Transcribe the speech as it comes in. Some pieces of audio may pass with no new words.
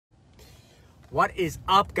What is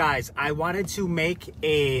up, guys? I wanted to make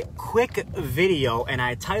a quick video and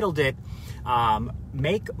I titled it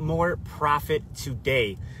Make More Profit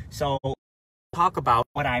Today. So talk about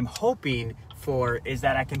what I'm hoping for is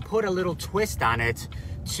that I can put a little twist on it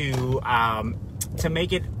to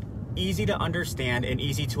make it easy to understand and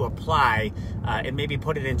easy to apply, and maybe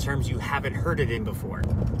put it in terms you haven't heard it in before.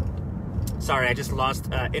 Sorry, I just lost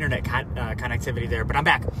internet connectivity there, but I'm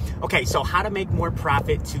back. Okay, so how to make more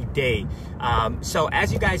profit today. So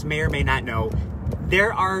as you guys may or may not know,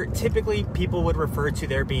 there are typically, people would refer to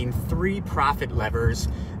there being 3 profit levers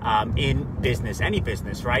in business, any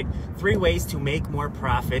business, right? 3 ways to make more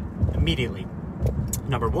profit immediately.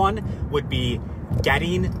 Number 1 would be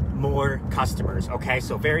getting more customers, okay?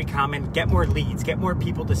 So very common, get more leads, get more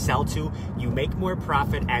people to sell to. You make more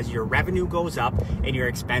profit as your revenue goes up and your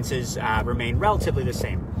expenses remain relatively the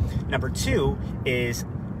same. Number 2 is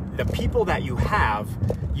the people that you have,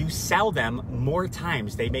 you sell them more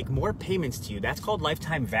times. They make more payments to you. That's called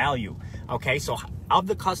lifetime value, okay? So of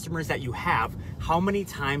the customers that you have, how many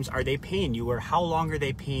times are they paying you, or how long are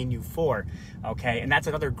they paying you for, okay? And that's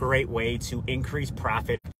another great way to increase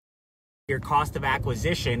profit. Your cost of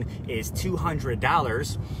acquisition is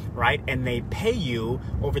 $200, right? And they pay you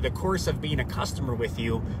over the course of being a customer with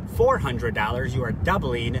you $400. You are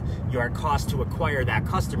doubling your cost to acquire that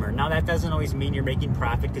customer. Now that doesn't always mean you're making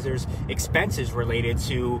profit, because there's expenses related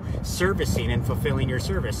to servicing and fulfilling your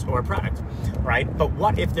service or product, right? But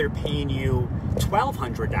what if they're paying you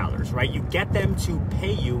 $1,200, right? You get them to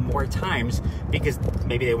pay you more times because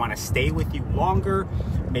maybe they want to stay with you longer.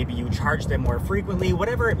 Maybe you charge them more frequently,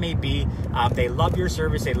 whatever it may be. They love your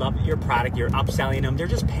service, they love your product, you're upselling them, they're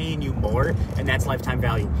just paying you more, and that's lifetime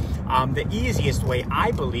value. The easiest way,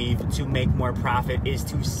 I believe, to make more profit is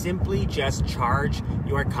to simply just charge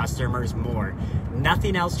your customers more.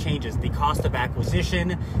 Nothing else changes. The cost of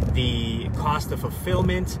acquisition, the cost of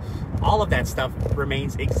fulfillment, all of that stuff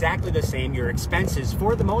remains exactly the same. Your expenses,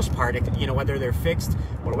 for the most part, you know, whether they're fixed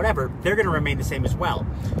or whatever, they're going to remain the same as well.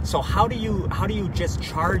 So how do you just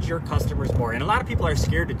charge your customers more? And a lot of people are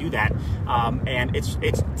scared to do that. And it's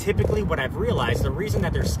typically what I've realized. The reason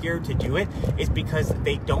that they're scared to do it is because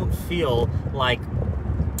they don't feel like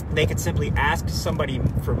they could simply ask somebody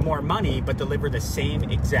for more money but deliver the same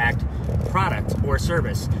exact product or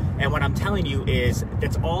service. And what I'm telling you is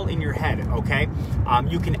it's all in your head, okay?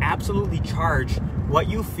 You can absolutely charge what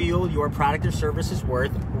you feel your product or service is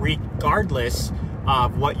worth, regardless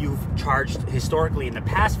of what you've charged historically in the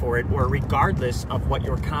past for it, or regardless of what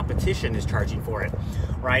your competition is charging for it,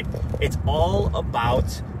 right? It's all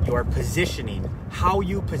about your positioning, how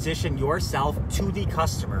you position yourself to the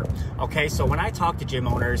customer, okay? So when I talk to gym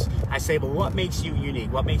owners, I say, well, what makes you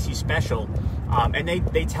unique? What makes you special? And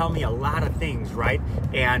they tell me a lot of things, right?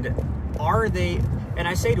 And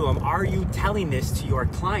I say to them, are you telling this to your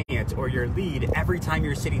client or your lead every time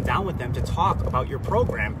you're sitting down with them to talk about your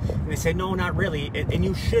program? And they say, no, not really, and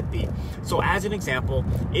you should be. So as an example,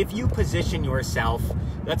 if you position yourself,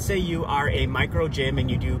 let's say you are a micro gym and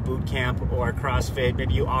you do boot camp or CrossFit,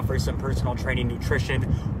 maybe you offer some personal training,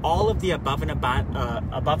 nutrition, all of the above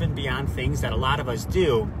and beyond things that a lot of us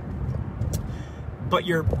do. But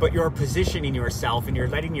you're positioning yourself and you're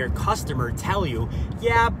letting your customer tell you,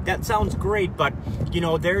 yeah, that sounds great, but you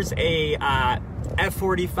know, there's a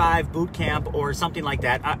F45 boot camp or something like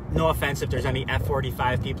that. No offense if there's any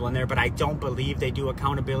F45 people in there, but I don't believe they do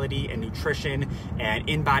accountability and nutrition and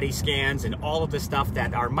in-body scans and all of the stuff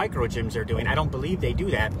that our micro gyms are doing. I don't believe they do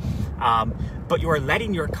that. But you are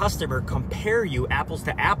letting your customer compare you apples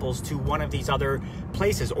to apples to one of these other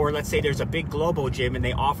places. Or let's say there's a big Globo gym and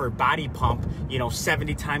they offer body pump, you know,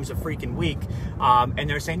 70 times a freaking week. And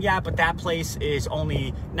they're saying, yeah, but that place is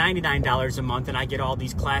only $99 a month and I get all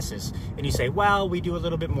these classes. And you say, well, we do a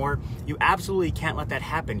little bit more. You absolutely can't let that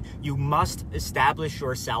happen. You must establish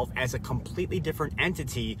yourself as a completely different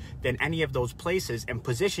entity than any of those places and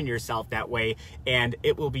position yourself that way. And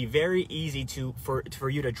it will be very easy for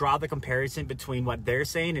you to draw the comparison between what they're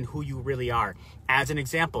saying and who you really are. As an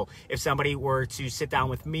example, if somebody were to sit down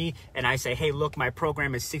with me and I say, hey, look, my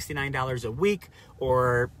program is $69 a week,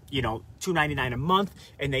 or, you know, $299 a month,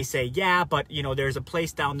 and they say, yeah, but, you know, there's a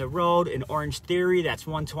place down the road in Orange Theory that's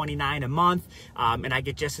 $129 a month, and I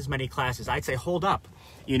get just as many classes. I'd say, hold up,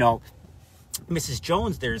 you know, Mrs.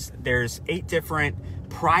 Jones, there's 8 different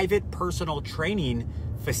private personal training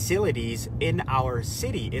facilities in our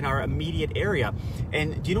city, in our immediate area.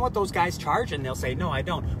 And do you know what those guys charge? And they'll say, no, I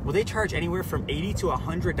don't. Well, they charge anywhere from $80 to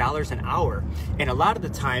 $100 an hour. And a lot of the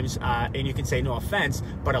times, and you can say no offense,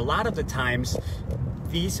 but a lot of the times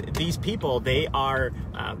these people, they are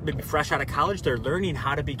maybe fresh out of college, they're learning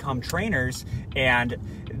how to become trainers, and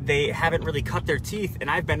they haven't really cut their teeth. And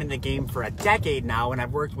I've been in the game for a decade now, and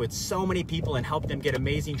I've worked with so many people and helped them get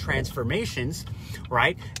amazing transformations,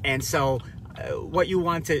 right? And so what you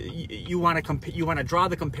want to draw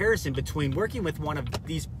the comparison between working with one of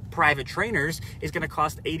these private trainers is going to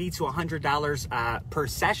cost $80 to $100 per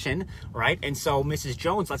session, right? And so Mrs.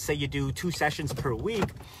 Jones, let's say you do 2 sessions per week,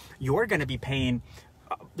 you're going to be paying,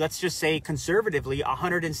 let's just say conservatively,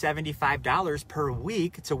 $175 per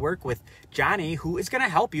week to work with Johnny, who is going to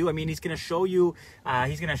help you. I mean, he's going to show you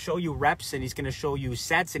reps, and he's going to show you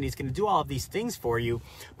sets, and he's going to do all of these things for you.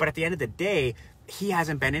 But at the end of the day, he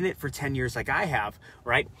hasn't been in it for 10 years like I have,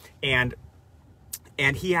 right? And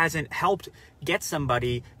he hasn't helped get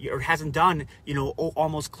somebody, or hasn't done, you know,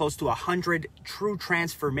 almost close to 100 true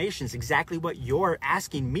transformations, exactly what you're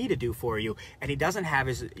asking me to do for you. And he doesn't have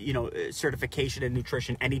his, you know, certification in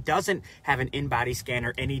nutrition, and he doesn't have an in-body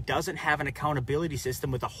scanner, and he doesn't have an accountability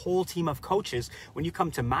system with a whole team of coaches. When you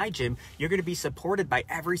come to my gym, you're going to be supported by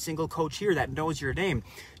every single coach here that knows your name.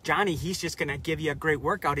 Johnny, he's just going to give you a great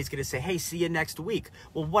workout. He's going to say, hey, see you next week.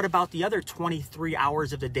 Well, what about the other 23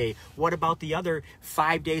 hours of the day? What about the other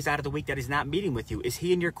 5 days out of the week that he's not meeting with you? Is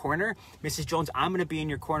he in your corner? Mrs. Jones, I'm going to be in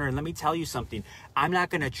your corner. And let me tell you something. I'm not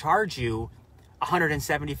going to charge you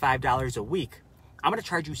 $175 a week. I'm going to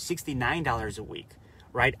charge you $69 a week,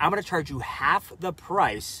 right? I'm going to charge you half the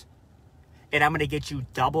price, and I'm going to get you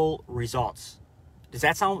double results. Does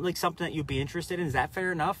that sound like something that you'd be interested in? Is that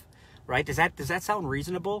fair enough? Right? Does that sound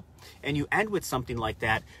reasonable? And you end with something like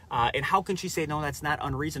that. And how can she say, no, that's not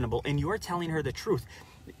unreasonable? And you're telling her the truth.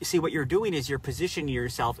 See, what you're doing is you're positioning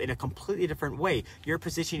yourself in a completely different way. You're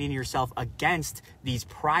positioning yourself against these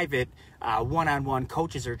private one-on-one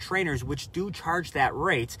coaches or trainers, which do charge that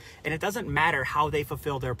rate. And it doesn't matter how they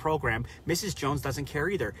fulfill their program. Mrs. Jones doesn't care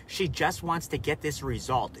either. She just wants to get this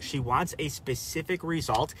result. She wants a specific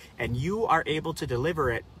result, and you are able to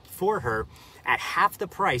deliver it for her at half the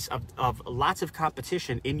price of lots of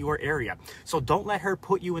competition in your area. So don't let her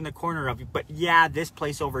put you in the corner of, but yeah, this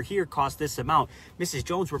place over here costs this amount. Mrs.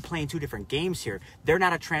 Jones, we're playing 2 different games here. They're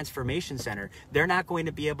not a transformation center. They're not going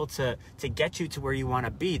to be able to get you to where you want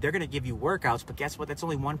to be. They're going to give you workouts, but guess what? That's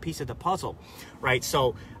only one piece of the puzzle, right?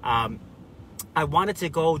 So, I wanted to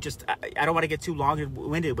go I don't want to get too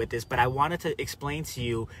long-winded with this, but I wanted to explain to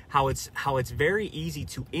you how it's very easy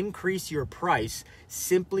to increase your price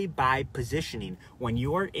simply by positioning. When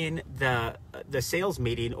you're in the sales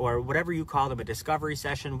meeting, or whatever you call them, a discovery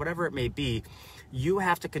session, whatever it may be, you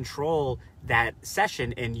have to control that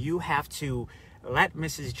session, and you have to let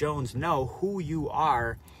Mrs. Jones know who you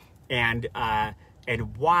are and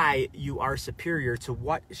why you are superior to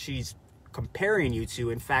what she's comparing you to.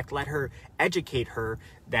 In fact, let her educate her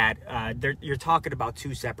that you're talking about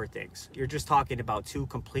 2 separate things. You're just talking about 2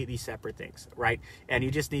 completely separate things, right? And you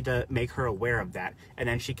just need to make her aware of that, and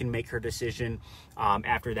then she can make her decision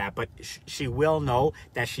after that. But she will know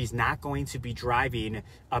that she's not going to be driving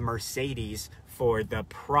a Mercedes for the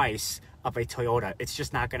price of a Toyota. It's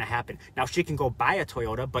just not going to happen. Now, she can go buy a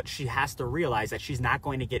Toyota, but she has to realize that she's not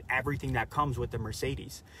going to get everything that comes with the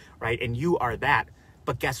Mercedes, right? And you are that.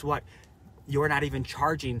 But guess what? You're not even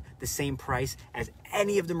charging the same price as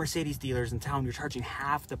any of the Mercedes dealers in town. You're charging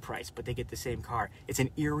half the price, but they get the same car. It's an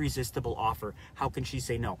irresistible offer. How can she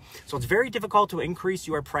say no? So it's very difficult to increase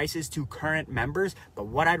your prices to current members, but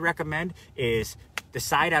what I'd recommend is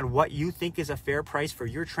decide on what you think is a fair price for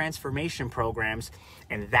your transformation programs,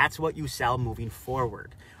 and that's what you sell moving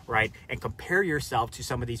forward, right? And compare yourself to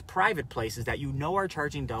some of these private places that you know are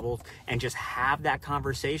charging double, and just have that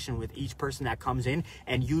conversation with each person that comes in,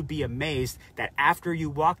 and you'd be amazed that after you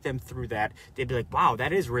walk them through that, they'd be like, wow,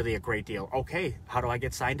 that is really a great deal. Okay, how do I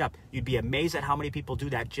get signed up? You'd be amazed at how many people do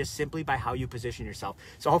that just simply by how you position yourself.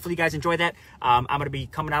 So hopefully you guys enjoy that. I'm going to be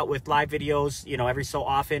coming out with live videos, you know, every so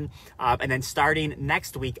often. And then starting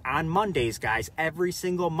next week on Mondays, guys, every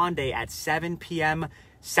single Monday at 7 p.m.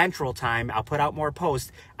 Central Time, I'll put out more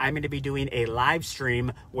posts. I'm going to be doing a live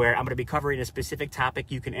stream where I'm going to be covering a specific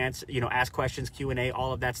topic. You can answer, you know, ask questions, Q&A,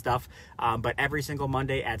 all of that stuff. But every single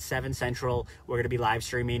Monday at 7 Central, we're going to be live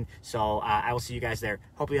streaming. So I will see you guys there.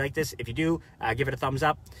 Hope you like this. If you do, give it a thumbs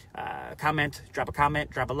up, drop a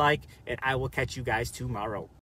comment, drop a like, and I will catch you guys tomorrow.